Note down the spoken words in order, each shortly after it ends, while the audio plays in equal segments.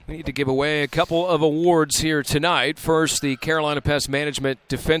We need to give away a couple of awards here tonight. First, the Carolina Pest Management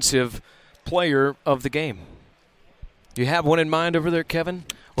Defensive Player of the Game. Do you have one in mind over there, Kevin?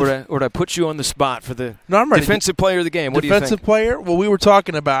 Or did I put you on the spot for the Defensive Player of the Game? What do you think? Defensive Player? Well, we were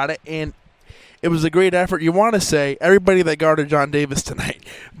talking about it, and it was a great effort. You want to say everybody that guarded John Davis tonight.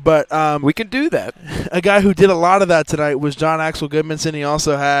 But we can do that. A guy who did a lot of that tonight was John Axel Goodmanson. He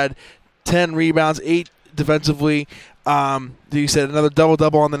also had 10 rebounds, 8 defensively. You said another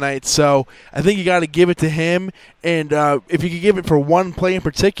double-double on the night. So I think you got to give it to him. And if you could give it for one play in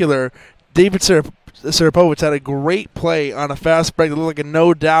particular, David Sarapovich had a great play on a fast break that looked like a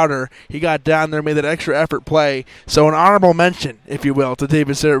no-doubter. He got down there, made that extra effort play. So an honorable mention, if you will, to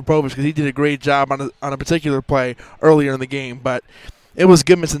David Sarapovich because he did a great job on a particular play earlier in the game. But it was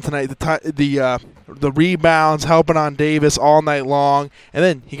Goodmanson tonight. The rebounds, helping on Davis all night long, and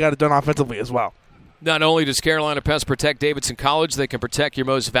then he got it done offensively as well. Not only does Carolina Pest protect Davidson College, they can protect your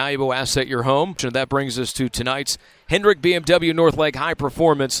most valuable asset, your home. And that brings us to tonight's Hendrick BMW Northlake High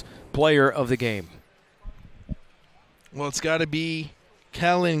Performance Player of the Game. Well, it's got to be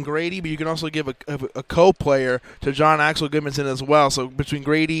Kellen Grady, but you can also give a co-player to John Axel Goodmanson as well. So between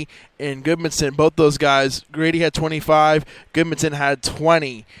Grady and Goodmanson, both those guys, Grady had 25, Goodmanson had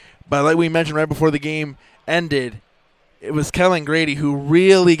 20. But like we mentioned right before the game ended, it was Kellen Grady who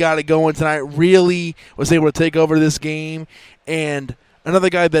really got it going tonight, really was able to take over this game. And another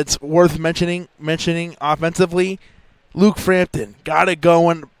guy that's worth mentioning offensively, Luke Frampton, got it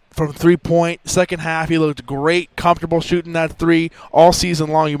going from three-point. Second half, he looked great, comfortable shooting that three all season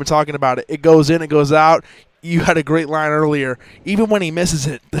long. You've been talking about it. It goes in, it goes out. You had a great line earlier. Even when he misses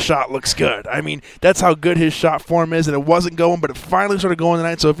it, the shot looks good. I mean, that's how good his shot form is, and it wasn't going, but it finally started going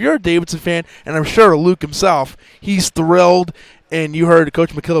tonight. So if you're a Davidson fan, and I'm sure Luke himself, he's thrilled, and you heard Coach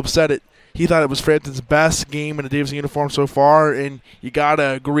McKillop said it. He thought it was Frampton's best game in a Davidson uniform so far, and you got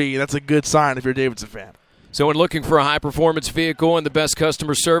to agree. That's a good sign if you're a Davidson fan. So when looking for a high-performance vehicle and the best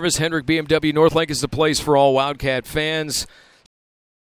customer service, Hendrick BMW Northlake is the place for all Wildcat fans.